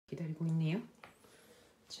기다리고 있네요.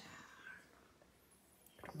 자,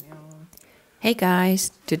 그러면 Hey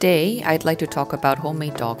guys, today I'd like to talk about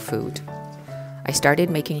homemade dog food. I started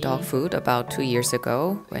making dog food about 2 years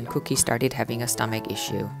ago when Cookie started having a stomach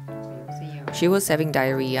issue. She was having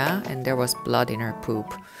diarrhea and there was blood in her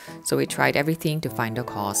poop, so we tried everything to find the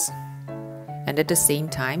cause. And at the same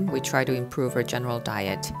time, we tried to improve her general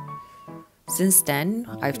diet. Since then,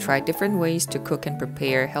 I've tried different ways to cook and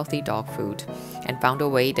prepare healthy dog food and found a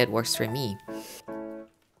way that works for me.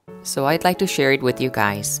 So I'd like to share it with you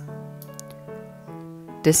guys.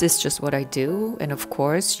 This is just what I do, and of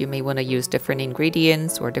course, you may want to use different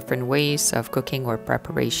ingredients or different ways of cooking or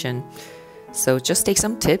preparation. So just take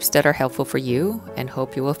some tips that are helpful for you and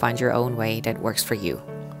hope you will find your own way that works for you.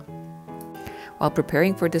 While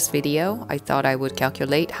preparing for this video, I thought I would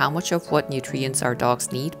calculate how much of what nutrients our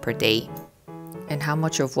dogs need per day and how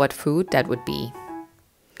much of what food that would be.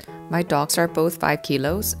 My dogs are both 5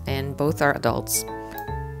 kilos and both are adults.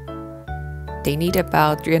 They need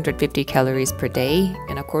about 350 calories per day,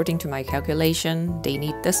 and according to my calculation, they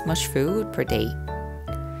need this much food per day.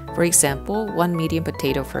 For example, 1 medium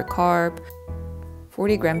potato for carb,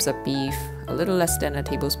 40 grams of beef, a little less than a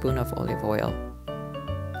tablespoon of olive oil.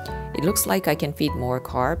 It looks like I can feed more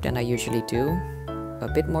carb than I usually do.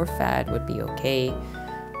 A bit more fat would be okay,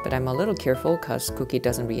 but I'm a little careful because Cookie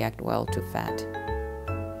doesn't react well to fat.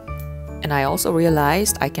 And I also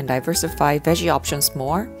realized I can diversify veggie options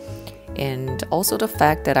more, and also the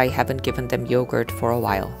fact that I haven't given them yogurt for a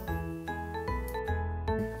while.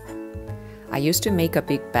 I used to make a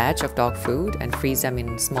big batch of dog food and freeze them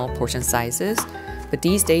in small portion sizes, but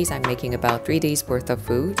these days I'm making about 3 days worth of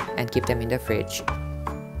food and keep them in the fridge.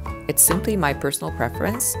 It's simply my personal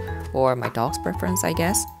preference, or my dog's preference I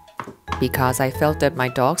guess, because I felt that my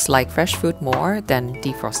dogs like fresh food more than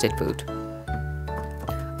defrosted food.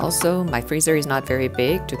 Also, my freezer is not very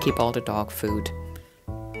big to keep all the dog food.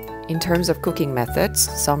 In terms of cooking methods,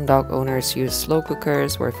 some dog owners use slow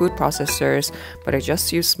cookers or food processors, but I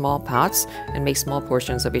just use small pots and make small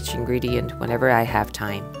portions of each ingredient whenever I have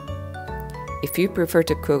time. If you prefer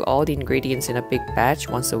to cook all the ingredients in a big batch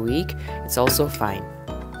once a week, it's also fine.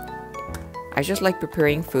 I just like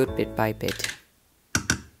preparing food bit by bit.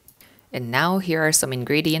 And now here are some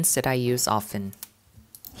ingredients that I use often.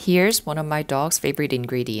 Here's one of my dog's favorite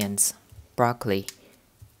ingredients, broccoli.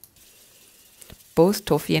 Both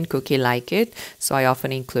Toffee and Cookie like it, so I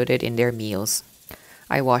often include it in their meals.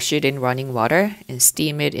 I wash it in running water and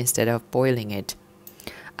steam it instead of boiling it.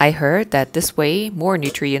 I heard that this way more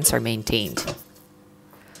nutrients are maintained.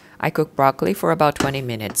 I cook broccoli for about 20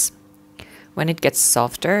 minutes. When it gets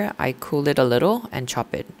softer, I cool it a little and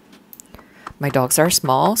chop it. My dogs are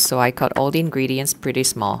small, so I cut all the ingredients pretty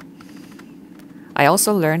small. I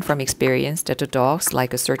also learned from experience that the dogs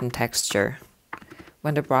like a certain texture.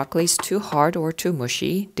 When the broccoli is too hard or too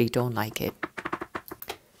mushy, they don't like it.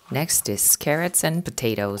 Next is carrots and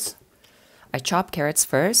potatoes. I chop carrots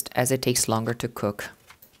first as it takes longer to cook.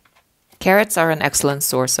 Carrots are an excellent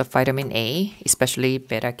source of vitamin A, especially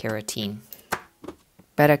beta-carotene.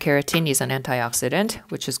 Beta-carotene is an antioxidant,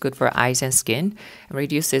 which is good for eyes and skin, and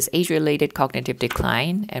reduces age-related cognitive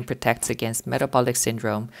decline and protects against metabolic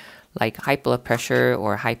syndrome like high blood pressure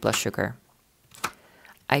or high blood sugar.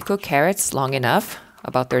 I cook carrots long enough,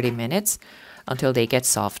 about 30 minutes, until they get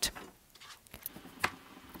soft.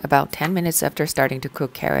 About 10 minutes after starting to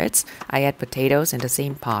cook carrots, I add potatoes in the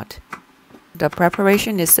same pot. The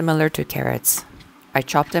preparation is similar to carrots. I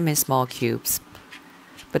chop them in small cubes.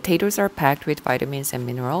 Potatoes are packed with vitamins and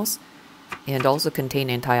minerals, and also contain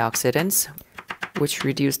antioxidants, which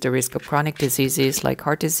reduce the risk of chronic diseases like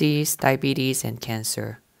heart disease, diabetes, and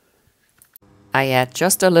cancer. I add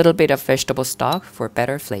just a little bit of vegetable stock for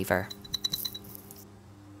better flavor.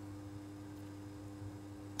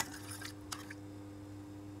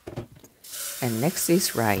 And next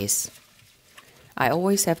is rice. I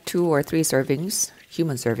always have 2 or 3 servings,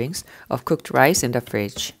 human servings, of cooked rice in the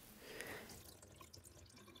fridge.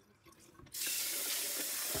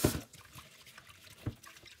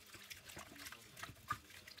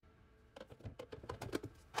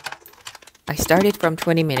 I started from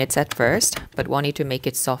 20 minutes at first, but wanted to make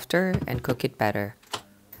it softer and cook it better.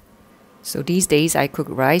 So these days I cook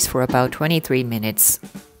rice for about 23 minutes.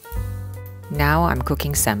 Now I'm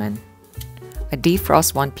cooking salmon. I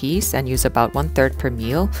defrost 1 piece and use about 1/3 per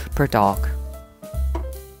meal per dog.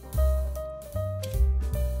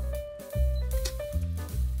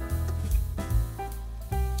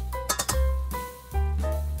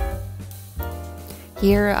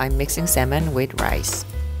 Here I'm mixing salmon with rice.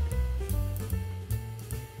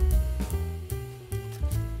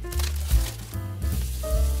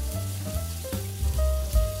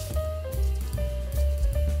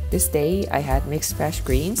 This day I had mixed fresh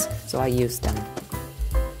greens, so I used them.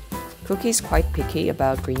 Cookie's quite picky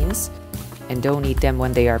about greens and don't eat them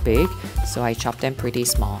when they are big, so I chop them pretty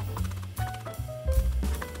small.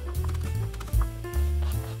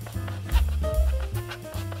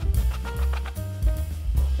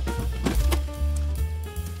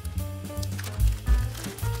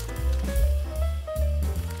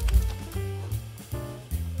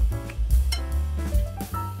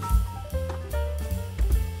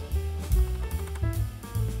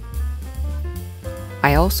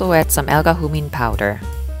 I also add some algahumin powder.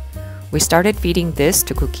 We started feeding this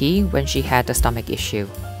to Cookie when she had a stomach issue.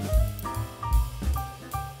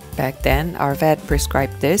 Back then, our vet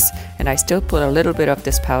prescribed this, and I still put a little bit of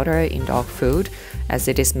this powder in dog food as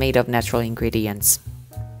it is made of natural ingredients.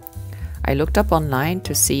 I looked up online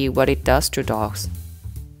to see what it does to dogs.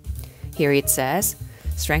 Here it says,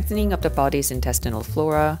 strengthening of the body's intestinal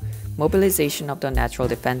flora, mobilization of the natural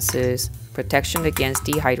defenses, protection against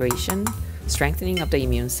dehydration, strengthening of the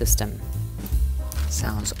immune system.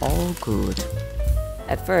 Sounds all good.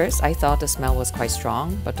 At first, I thought the smell was quite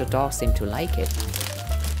strong, but the dog seemed to like it.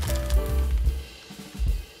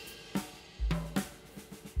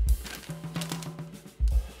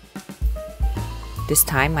 This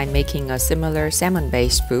time I'm making a similar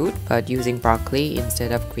salmon-based food, but using broccoli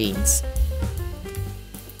instead of greens.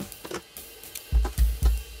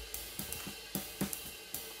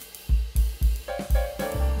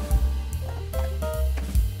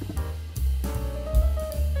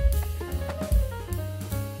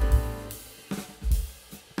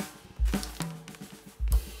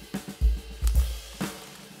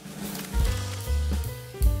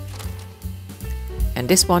 And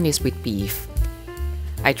this one is with beef.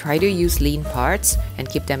 I try to use lean parts and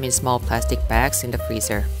keep them in small plastic bags in the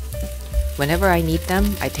freezer. Whenever I need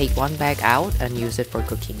them, I take one bag out and use it for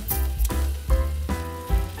cooking.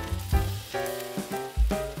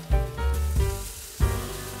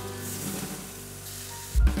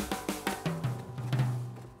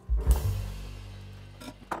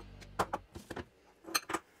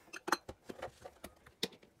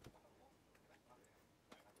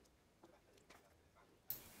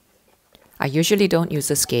 I usually don't use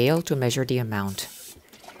a scale to measure the amount.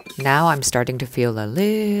 Now I'm starting to feel a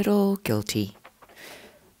little guilty.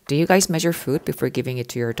 Do you guys measure food before giving it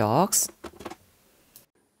to your dogs?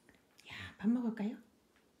 야, 밥 먹을까요?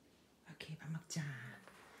 오케이, 밥 먹자.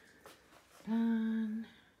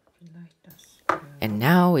 And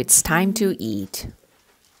now it's time to eat.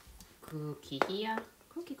 Cookie here.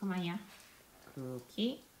 Cookie, come on, yeah.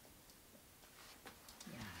 Cookie.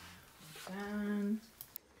 Yeah, done.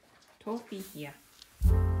 Toffee here.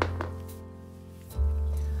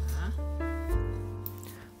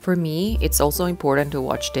 For me, it's also important to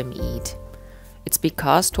watch them eat. It's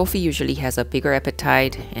because Toffee usually has a bigger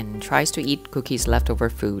appetite and tries to eat Cookie's leftover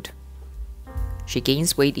food. She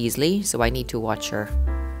gains weight easily, so I need to watch her.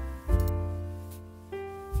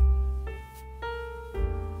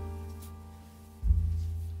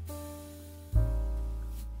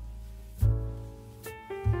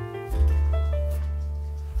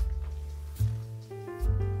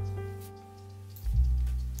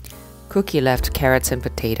 Cookie left carrots and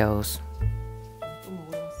potatoes.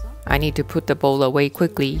 I need to put the bowl away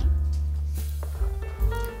quickly.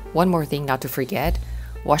 One more thing not to forget,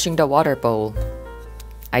 washing the water bowl.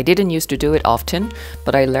 I didn't used to do it often,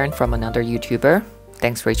 but I learned from another YouTuber,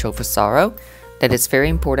 thanks Rachel for Sorrow, that it's very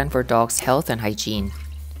important for dogs' health and hygiene.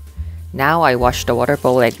 Now I wash the water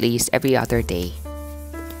bowl at least every other day.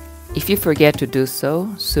 If you forget to do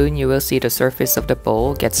so, soon you will see the surface of the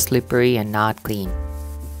bowl get slippery and not clean.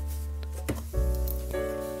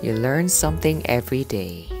 You learn something every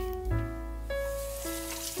day.